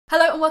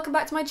Hello and welcome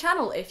back to my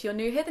channel. If you're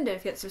new here, then don't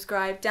forget to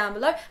subscribe down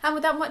below. And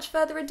without much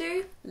further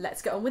ado,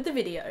 let's get on with the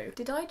video.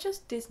 Did I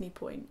just Disney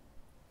point?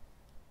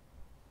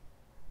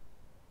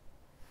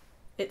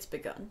 It's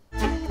begun.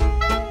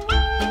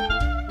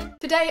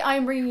 Today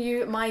I'm bringing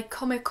you my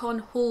Comic-Con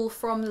haul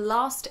from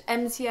last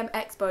MCM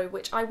Expo,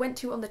 which I went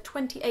to on the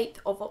 28th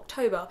of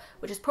October,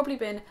 which has probably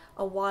been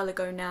a while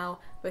ago now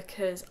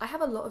because I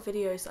have a lot of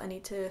videos that I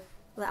need to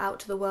let out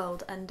to the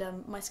world and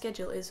my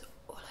schedule is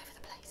all over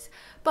the place.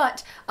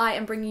 But I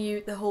am bringing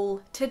you the haul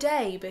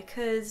today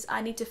because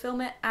I need to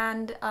film it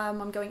and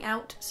I'm going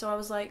out, so I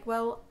was like,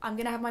 well, I'm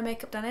gonna have my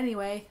makeup done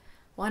anyway,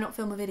 why not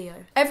film a video?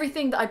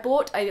 Everything that I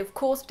bought, I of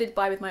course did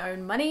buy with my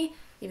own money,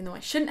 even though I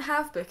shouldn't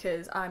have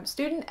because I'm a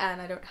student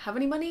and I don't have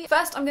any money.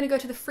 First, I'm gonna go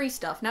to the free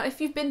stuff. Now, if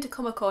you've been to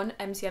Comic-Con,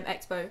 MCM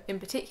Expo in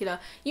particular,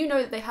 you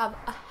know that they have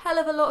a hell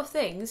of a lot of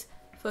things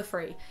for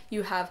free.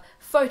 You have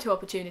photo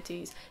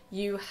opportunities,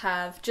 you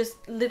have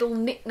just little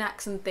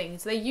knickknacks and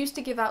things. They used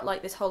to give out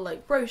like this whole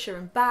like brochure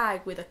and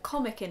bag with a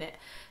comic in it.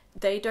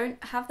 They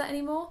don't have that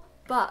anymore,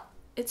 but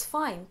it's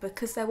fine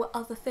because there were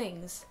other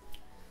things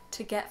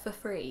to get for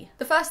free.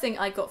 The first thing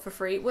I got for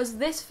free was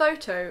this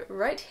photo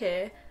right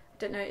here.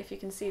 Don't know if you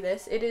can see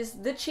this. It is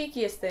the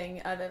cheekiest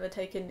thing I've ever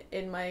taken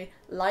in my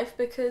life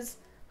because,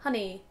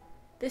 honey,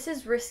 this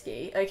is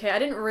risky. Okay, I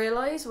didn't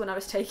realise when I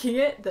was taking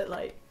it that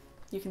like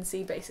you can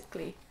see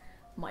basically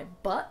my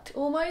butt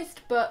almost,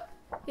 but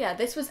yeah,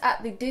 this was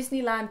at the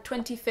Disneyland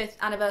 25th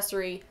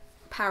anniversary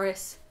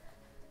Paris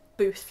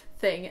booth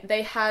thing.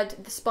 They had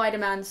the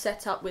Spider-Man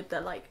set up with the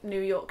like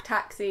New York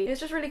taxi. It was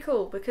just really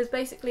cool because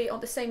basically on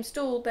the same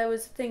stall there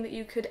was a thing that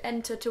you could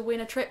enter to win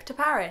a trip to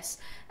Paris,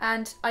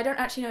 and I don't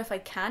actually know if I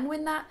can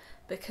win that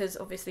because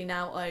obviously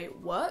now I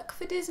work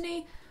for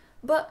Disney,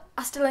 but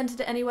I still entered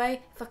it anyway.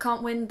 If I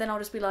can't win, then I'll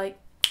just be like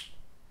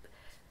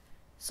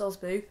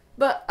Sosboo.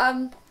 But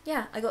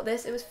yeah, I got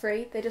this, it was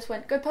free. They just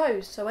went, go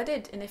pose, so I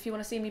did, and if you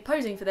want to see me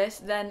posing for this,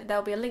 then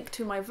there'll be a link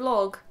to my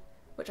vlog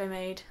which I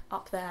made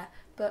up there.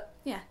 But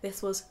yeah,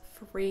 this was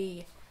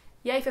free.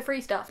 Yay for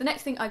free stuff. The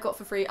next thing I got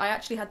for free, I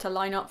actually had to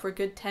line up for a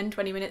good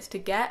 10-20 minutes to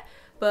get,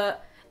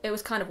 but it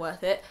was kind of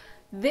worth it.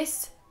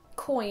 This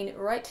coin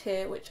right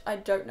here, which I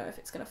don't know if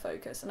it's going to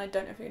focus, and I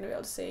don't know if you're going to be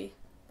able to see,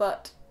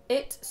 but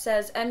it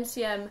says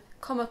MCM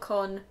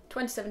ComicCon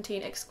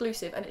 2017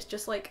 exclusive, and it's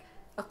just like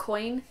a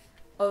coin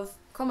of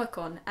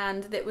Comic-Con,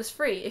 and it was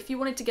free. If you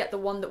wanted to get the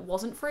one that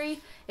wasn't free,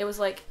 it was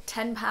like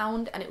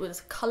 £10 and it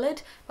was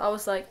coloured, but I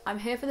was like, I'm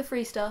here for the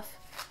free stuff,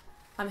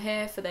 I'm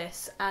here for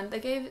this, and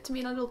they gave it to me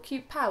in a little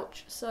cute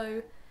pouch,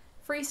 so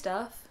free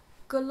stuff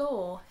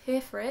galore.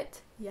 Here for it,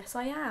 yes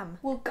I am.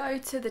 We'll go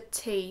to the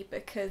tea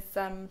because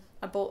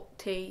I bought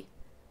tea.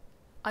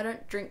 I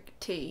don't drink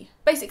tea.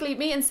 Basically,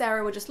 me and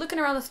Sarah were just looking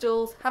around the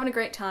stalls, having a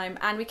great time,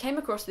 and we came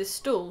across this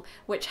stall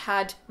which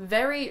had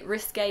very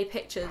risque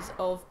pictures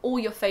of all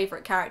your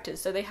favourite characters.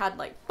 So they had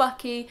like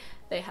Bucky,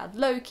 they had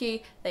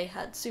Loki, they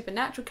had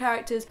supernatural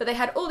characters, but they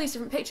had all these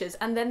different pictures,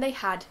 and then they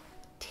had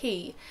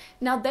tea.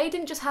 Now, they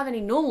didn't just have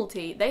any normal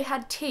tea, they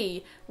had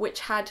tea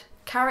which had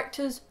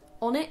characters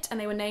on it, and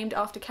they were named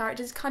after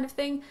characters kind of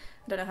thing.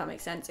 I don't know if that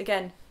makes sense.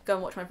 Again, go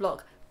and watch my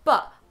vlog.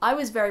 But I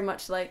was very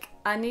much like,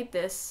 I need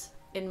this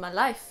in my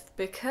life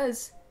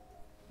because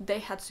they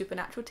had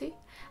supernatural tea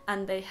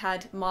and they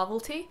had Marvel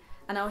tea,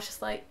 and I was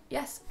just like,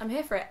 yes, I'm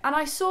here for it. And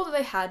I saw that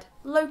they had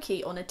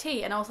Loki on a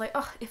tea, and I was like,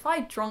 oh, if I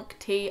drunk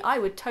tea, I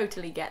would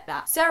totally get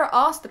that. Sarah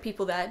asked the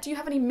people there, do you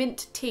have any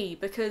mint tea?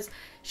 Because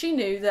she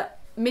knew that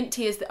mint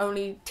tea is the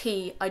only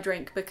tea I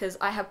drink because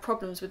I have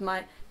problems with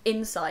my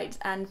insides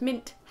and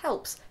mint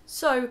helps.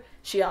 So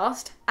she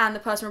asked, and the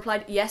person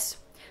replied, yes,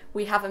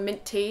 we have a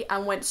mint tea,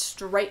 and went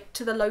straight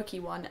to the Loki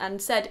one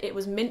and said it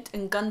was mint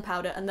and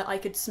gunpowder and that I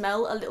could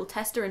smell a little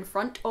tester in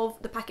front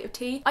of the packet of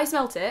tea. I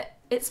smelt it,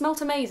 it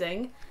smelt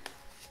amazing,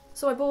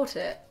 so I bought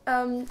it.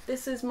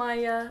 This is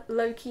my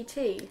Loki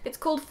tea. It's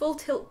called Full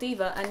Tilt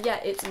Diva, and yeah,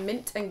 it's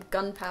mint and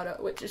gunpowder,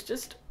 which is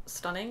just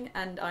stunning,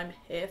 and I'm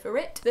here for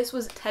it. This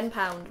was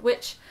 £10,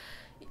 which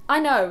I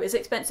know is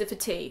expensive for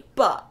tea,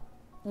 but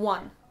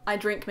 1, I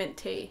drink mint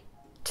tea,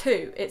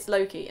 2, it's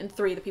Loki, and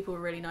 3, the people were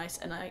really nice,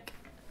 and like,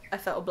 I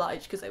felt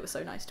obliged because they were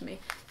so nice to me.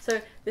 So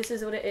this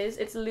is what it is.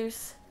 It's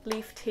loose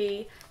leaf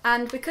tea,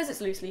 and because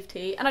it's loose leaf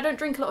tea and I don't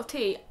drink a lot of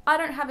tea, I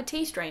don't have a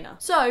tea strainer.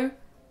 So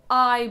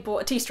I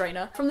bought a tea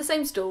strainer from the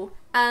same stall,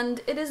 and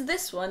it is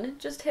this one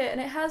just here,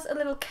 and it has a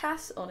little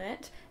Cass on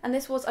it, and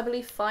this was, I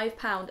believe,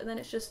 £5, and then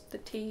it's just the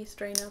tea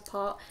strainer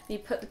part, and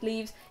you put the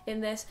leaves in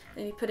this,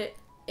 and you put it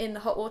in the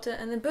hot water,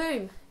 and then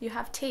boom, you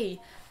have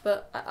tea.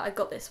 But I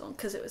got this one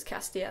because it was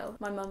Castiel.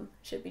 My mum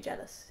should be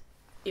jealous,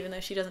 even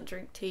though she doesn't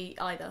drink tea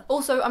either.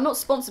 Also, I'm not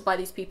sponsored by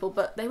these people,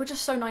 but they were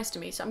just so nice to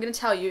me, so I'm going to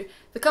tell you.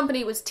 The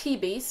company was Tea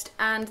Beast,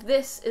 and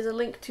this is a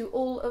link to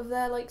all of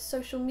their like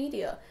social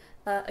media.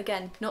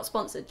 Again, not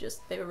sponsored,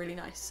 just they were really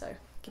nice, so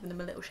giving them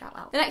a little shout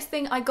out. The next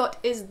thing I got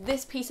is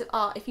this piece of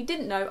art. If you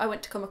didn't know, I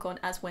went to Comic-Con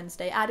as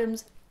Wednesday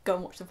Addams. Go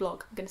and watch the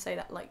vlog. I'm going to say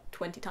that like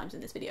 20 times in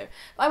this video.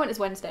 But I went as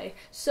Wednesday,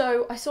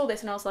 so I saw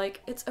this and I was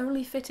like, it's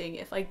only fitting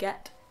if I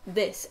get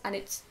this, and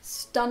it's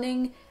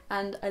stunning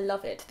and I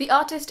love it. The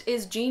artist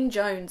is Jean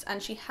Jones,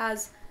 and she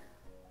has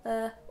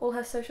all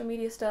her social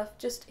media stuff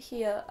just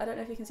here. I don't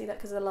know if you can see that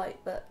because of the light,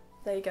 but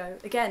there you go.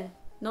 Again,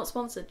 not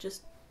sponsored,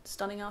 just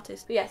stunning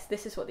artist. But yes,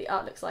 this is what the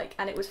art looks like,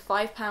 and it was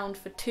 £5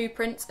 for 2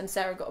 prints, and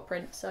Sarah got a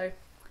print, so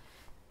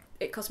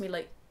it cost me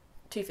like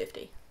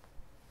 $2.50,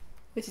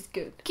 which is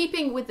good.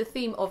 Keeping with the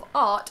theme of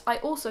art, I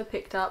also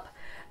picked up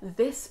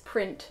this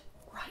print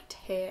right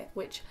here,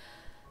 which,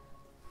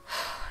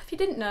 if you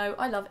didn't know,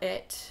 I love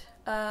it.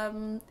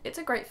 It's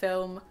a great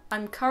film.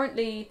 I'm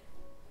currently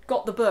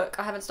got the book.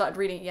 I haven't started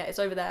reading it yet. It's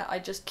over there. I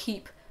just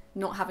keep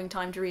not having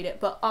time to read it,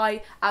 but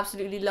I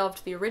absolutely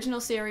loved the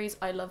original series.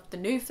 I loved the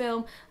new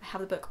film. I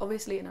have the book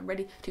obviously, and I'm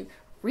ready to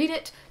read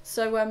it.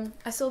 So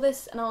I saw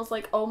this and I was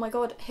like, oh my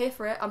god, here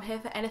for it. I'm here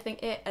for anything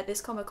it at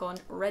this Comic-Con,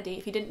 ready.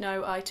 If you didn't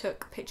know, I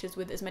took pictures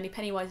with as many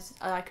Pennywise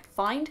as I could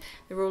find.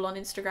 They were all on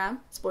Instagram,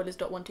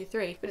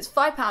 spoilers.123. But it's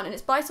 £5 and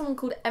it's by someone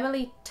called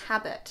Emily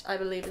Tabbitt, I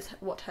believe is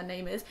what her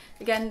name is.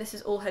 Again, this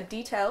is all her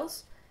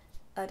details.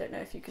 I don't know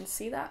if you can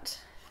see that.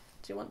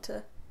 Do you want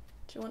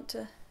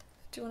to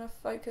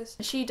focus?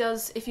 She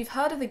does, if you've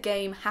heard of the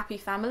game Happy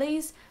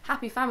Families,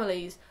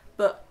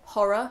 but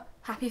horror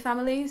Happy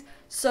Families.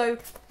 So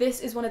this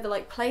is one of the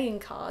like playing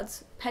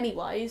cards,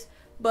 Pennywise,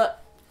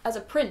 but as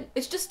a print.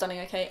 It's just stunning,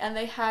 okay? And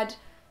they had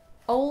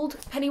old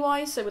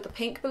Pennywise, so with the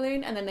pink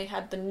balloon, and then they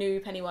had the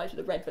new Pennywise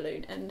with the red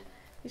balloon, and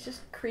it's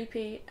just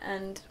creepy,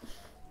 and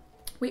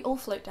we all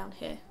float down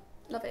here.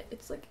 Love it.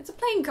 It's like, it's a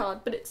playing card,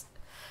 but it's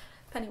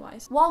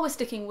Pennywise. While we're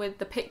sticking with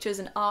the pictures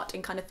and art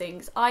and kind of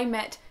things, I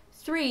met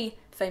 3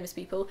 famous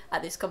people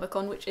at this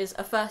Comic-Con, which is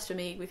a first for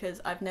me because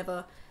I've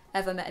never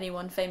ever met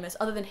anyone famous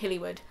other than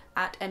Hillywood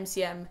at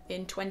MCM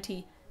in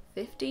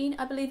 2015,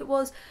 I believe it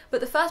was.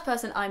 But the first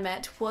person I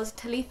met was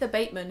Talitha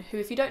Bateman, who,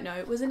 if you don't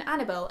know, was in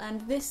Annabelle,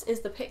 and this is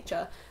the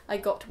picture I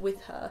got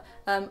with her.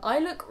 I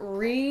look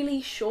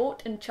really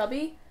short and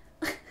chubby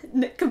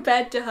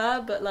compared to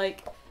her, but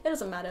like, it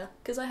doesn't matter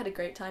because I had a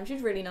great time. She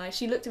was really nice.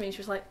 She looked at me and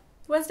she was like,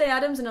 Wednesday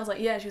Addams, and I was like,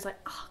 yeah. She was like,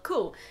 oh,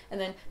 cool.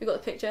 And then we got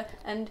the picture,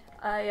 and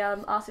I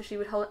asked if she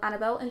would hold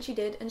Annabelle, and she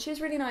did, and she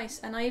was really nice.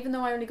 And even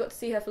though I only got to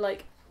see her for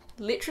like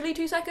literally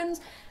 2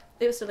 seconds,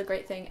 it was still a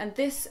great thing. And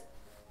this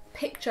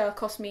picture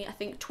cost me, I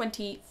think,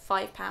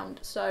 £25.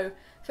 So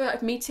I feel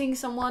like meeting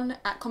someone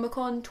at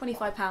Comic-Con,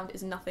 £25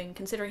 is nothing,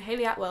 considering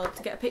Hayley Atwell,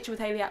 to get a picture with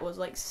Hayley Atwell was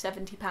like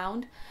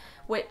 £70,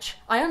 which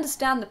I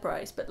understand the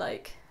price, but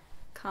like,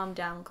 calm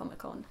down,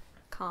 Comic-Con.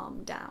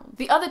 Calm down.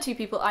 The other 2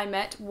 people I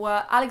met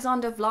were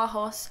Alexander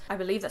Vlahos, I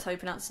believe that's how you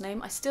pronounce his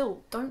name, I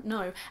still don't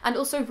know, and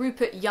also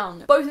Rupert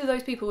Young. Both of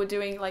those people were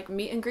doing like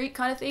meet and greet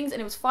kind of things,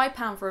 and it was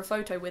 £5 for a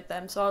photo with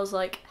them, so I was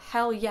like,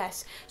 hell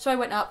yes. So I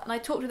went up and I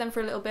talked to them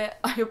for a little bit.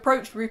 I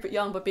approached Rupert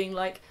Young by being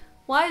like,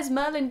 why is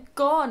Merlin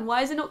gone?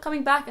 Why is it not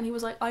coming back? And he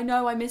was like, I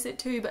know, I miss it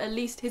too, but at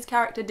least his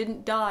character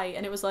didn't die.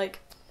 And it was like,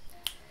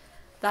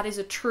 that is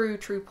a true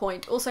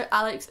point. Also,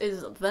 Alex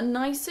is the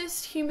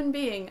nicest human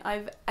being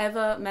I've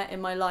ever met in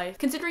my life.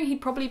 Considering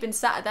he'd probably been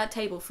sat at that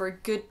table for a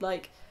good,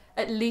 like,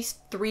 at least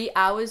 3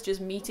 hours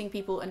just meeting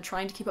people and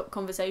trying to keep up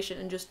conversation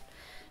and just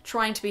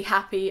trying to be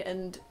happy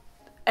and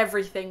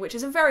everything, which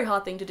is a very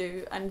hard thing to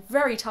do and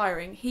very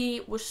tiring.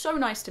 He was so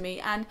nice to me,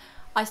 and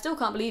I still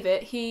can't believe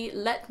it. He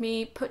let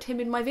me put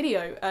him in my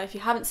video. If you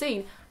haven't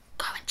seen,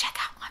 go and check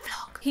out my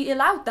vlog. He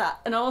allowed that,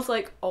 and I was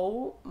like,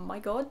 oh my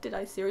god, did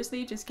I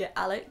seriously just get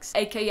Alex,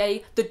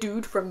 aka the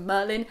dude from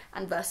Merlin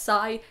and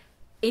Versailles,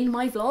 in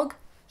my vlog?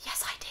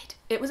 Yes, I did.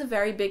 It was a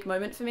very big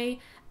moment for me,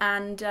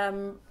 and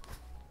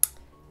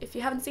if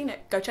you haven't seen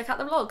it, go check out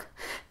the vlog.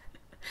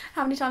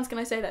 How many times can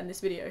I say that in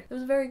this video? It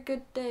was a very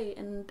good day,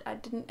 and I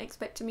didn't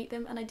expect to meet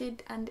them, and I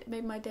did, and it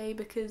made my day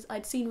because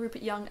I'd seen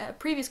Rupert Young at a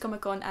previous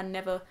Comic-Con and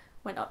never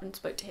went up and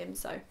spoke to him,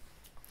 so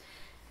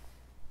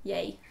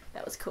yay.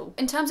 That was cool.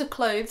 In terms of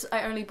clothes,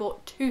 I only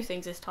bought 2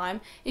 things this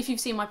time. If you've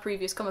seen my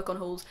previous Comic-Con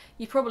hauls,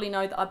 you probably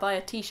know that I buy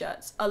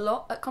t-shirts a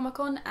lot at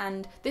Comic-Con,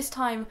 and this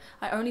time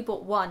I only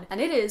bought 1, and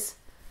it is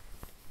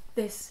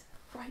this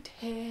right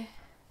here.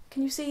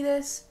 Can you see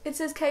this? It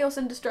says Chaos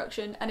and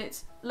Destruction, and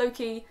it's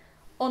Loki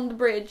on the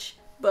bridge,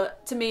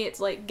 but to me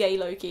it's like gay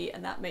Loki,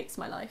 and that makes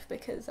my life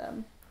because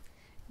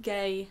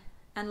gay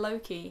and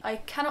Loki. I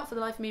cannot for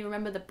the life of me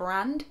remember the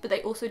brand, but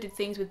they also did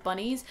things with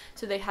bunnies.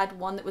 So they had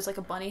one that was like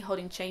a bunny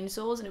holding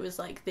chainsaws, and it was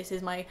like, this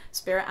is my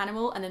spirit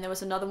animal. And then there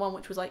was another one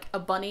which was like a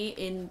bunny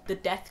in the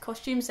death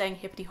costume saying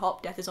hippity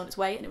hop, death is on its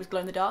way, and it was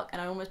glow in the dark,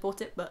 and I almost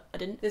bought it, but I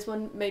didn't. This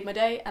one made my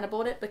day, and I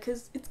bought it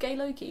because it's gay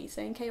Loki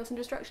saying chaos and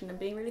destruction and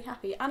being really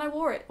happy. And I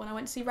wore it when I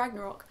went to see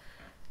Ragnarok.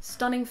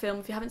 Stunning film.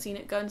 If you haven't seen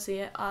it, go and see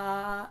it.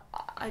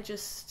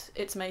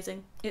 It's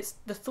amazing. It's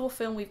the Thor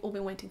film we've all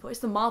been waiting for. It's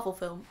the Marvel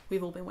film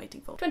we've all been waiting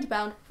for.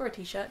 £20 for a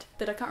t-shirt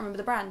that I can't remember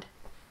the brand.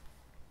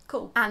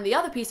 Cool. And the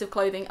other piece of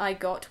clothing I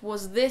got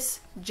was this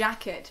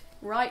jacket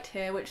right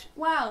here, which,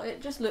 wow, it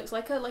just looks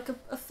like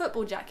a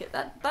football jacket.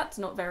 That's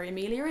not very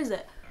Amelia, is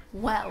it?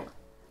 Well,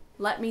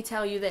 let me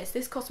tell you this.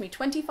 This cost me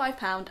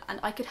 £25, and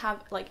I could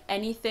have like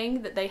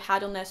anything that they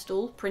had on their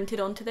stall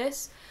printed onto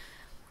this.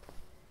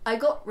 I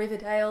got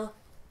Riverdale.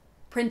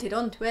 printed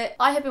onto it.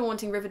 I have been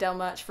wanting Riverdale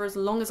merch for as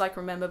long as I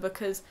can remember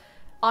because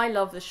I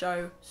love the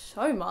show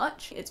so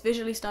much. It's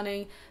visually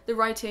stunning, the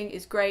writing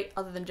is great,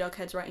 other than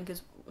Jughead's writing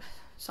because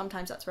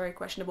sometimes that's very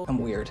questionable. I'm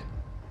weird.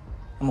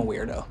 I'm a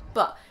weirdo.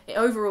 But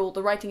overall,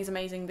 the writing is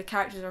amazing, the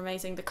characters are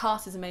amazing, the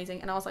cast is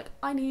amazing, and I was like,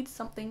 I need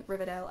something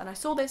Riverdale. And I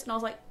saw this and I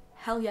was like,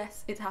 hell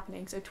yes, it's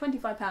happening. So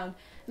 £25,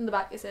 in the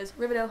back it says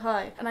Riverdale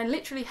High. And I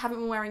literally haven't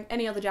been wearing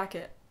any other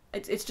jacket.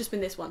 It's just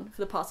been this one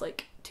for the past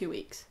like 2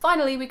 weeks.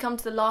 Finally, we come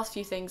to the last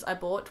few things I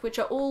bought, which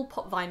are all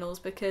pop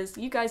vinyls because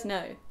you guys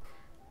know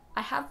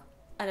I have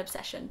an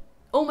obsession.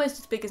 Almost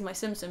as big as my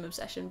Sim Sim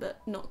obsession,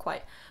 but not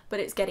quite. But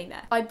it's getting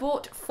there. I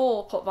bought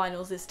 4 pop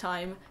vinyls this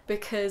time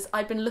because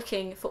I've been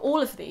looking for all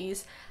of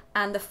these,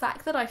 and the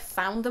fact that I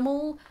found them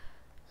all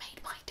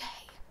made my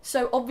day.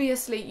 So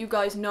obviously you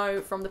guys know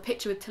from the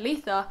picture with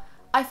Talitha,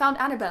 I found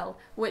Annabelle,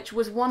 which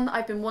was one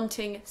I've been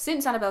wanting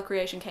since Annabelle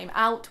Creation came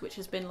out, which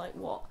has been like,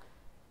 what,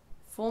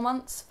 4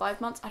 months, 5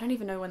 months? I don't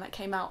even know when that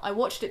came out. I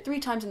watched it 3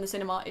 times in the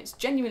cinema. It's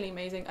genuinely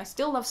amazing. I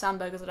still love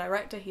Sandberg as a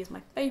director. He is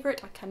my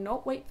favourite. I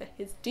cannot wait for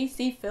his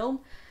DC film.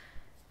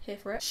 Here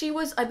for it. She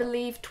was, I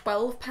believe,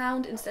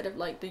 £12 instead of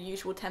like the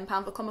usual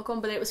 £10 for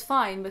Comic-Con, but it was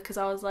fine because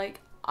I was like,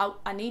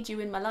 I need you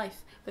in my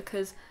life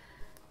because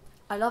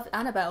I love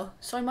Annabelle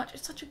so much.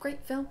 It's such a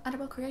great film.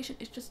 Annabelle Creation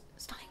is just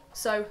stunning.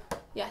 So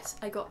yes,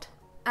 I got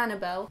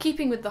Annabelle.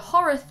 Keeping with the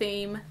horror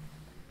theme,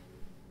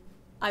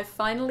 I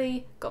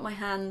finally got my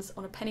hands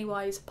on a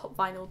Pennywise pop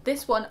vinyl.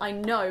 This one I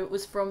know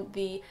was from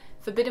the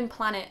Forbidden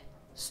Planet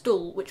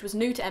stall, which was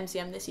new to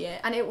MCM this year,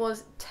 and it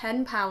was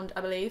 £10, I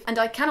believe. And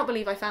I cannot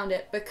believe I found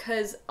it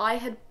because I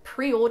had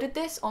pre-ordered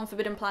this on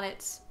Forbidden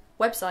Planet's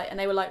website and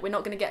they were like, we're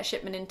not going to get a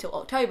shipment until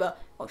October.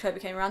 October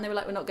came around, they were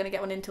like, we're not going to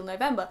get one until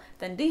November,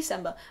 then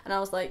December. And I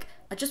was like,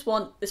 I just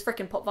want this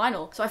freaking pop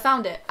vinyl. So I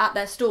found it at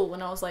their stall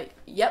and I was like,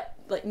 yep,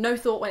 like no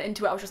thought went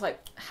into it. I was just like,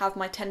 have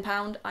my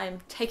 £10, I am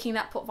taking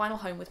that pop vinyl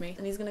home with me.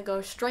 And he's going to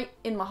go straight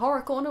in my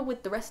horror corner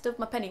with the rest of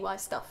my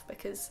Pennywise stuff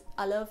because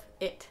I love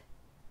it.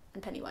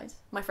 And Pennywise.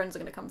 My friends are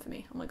going to come for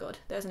me. Oh my god,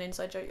 there's an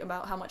inside joke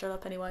about how much I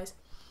love Pennywise.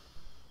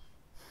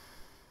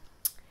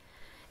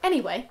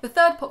 Anyway, the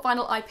third pop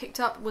vinyl I picked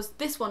up was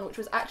this one, which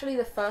was actually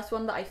the first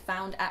one that I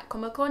found at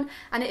Comic-Con,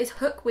 and it is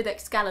Hook with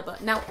Excalibur.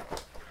 Now,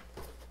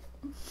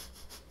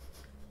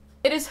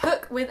 it is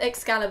Hook with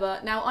Excalibur.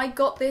 Now, I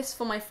got this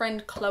for my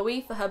friend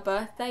Chloe for her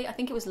birthday. I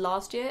think it was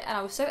last year, and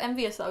I was so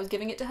envious that I was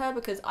giving it to her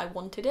because I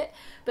wanted it,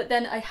 but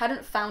then I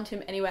hadn't found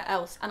him anywhere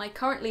else, and I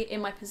currently,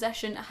 in my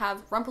possession,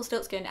 have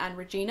Rumpelstiltskin and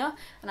Regina,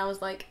 and I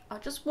was like, I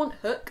just want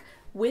Hook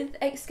with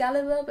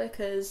Excalibur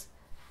because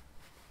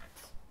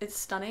it's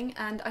stunning.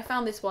 And I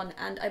found this one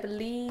and I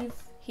believe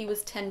he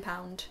was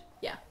 £10.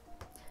 Yeah,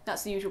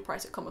 that's the usual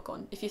price at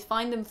Comic-Con. If you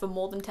find them for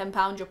more than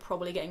 £10, you're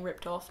probably getting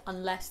ripped off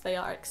unless they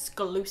are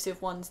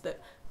exclusive ones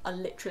that are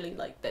literally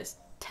like there's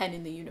 10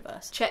 in the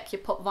universe. Check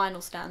your pop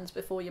vinyl stands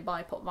before you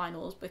buy pop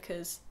vinyls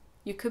because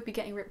you could be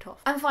getting ripped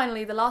off. And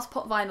finally, the last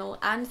pop vinyl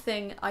and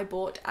thing I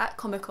bought at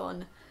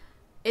Comic-Con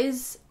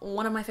is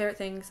one of my favourite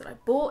things that I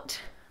bought.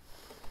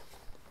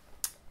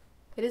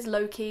 It is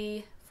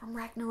Loki from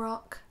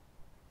Ragnarok.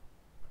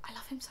 I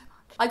love him so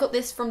much. I got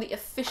this from the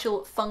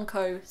official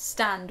Funko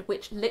stand,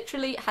 which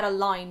literally had a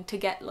line to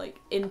get like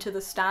into the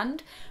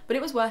stand, but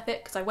it was worth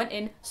it because I went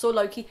in, saw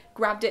Loki,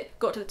 grabbed it,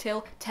 got to the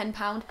till,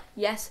 £10.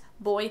 Yes,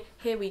 boy,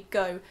 here we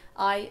go.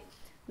 I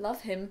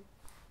love him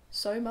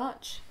so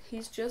much.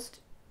 He's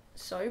just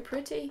so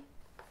pretty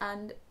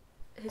and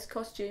his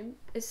costume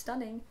is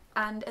stunning.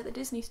 And at the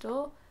Disney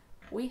store,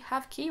 we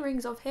have key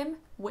rings of him,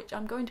 which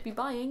I'm going to be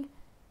buying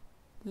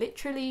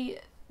literally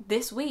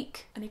this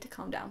week. I need to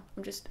calm down.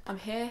 I'm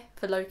here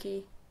for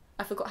Loki.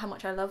 I forgot how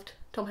much I loved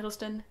Tom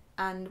Hiddleston,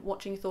 and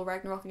watching Thor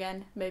Ragnarok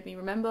again made me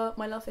remember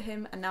my love for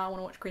him, and now I want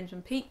to watch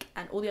Crimson Peak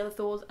and all the other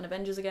Thors and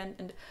Avengers again,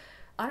 and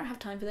I don't have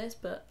time for this,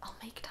 but I'll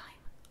make time.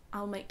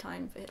 I'll make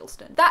time for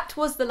Hiddleston. That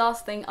was the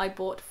last thing I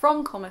bought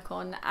from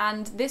Comic-Con,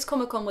 and this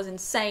Comic-Con was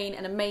insane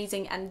and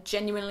amazing and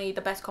genuinely the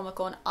best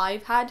Comic-Con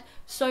I've had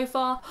so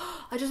far.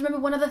 I just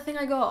remember one other thing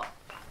I got.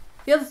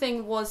 The other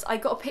thing was I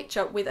got a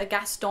picture with a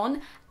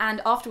Gaston,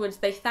 and afterwards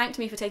they thanked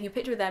me for taking a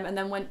picture with them and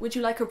then went, would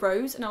you like a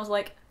rose? And I was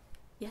like,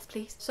 yes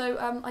please. So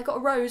I got a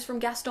rose from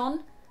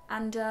Gaston,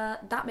 and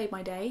that made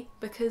my day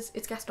because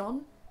it's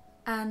Gaston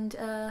and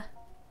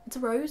it's a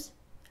rose.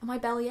 Am I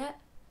Belle yet?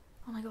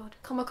 Oh my god.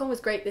 Comic-Con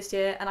was great this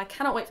year and I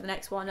cannot wait for the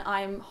next one.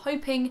 I'm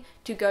hoping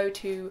to go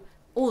to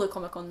all the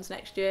Comic-Cons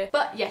next year.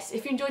 But yes,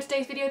 if you enjoyed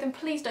today's video, then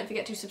please don't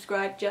forget to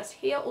subscribe just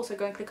here. Also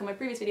go and click on my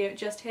previous video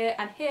just here,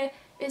 and here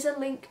is a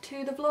link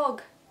to the vlog.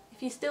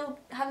 If you still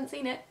haven't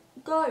seen it,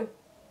 go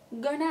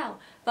now.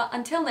 But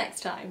until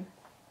next time,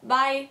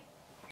 bye!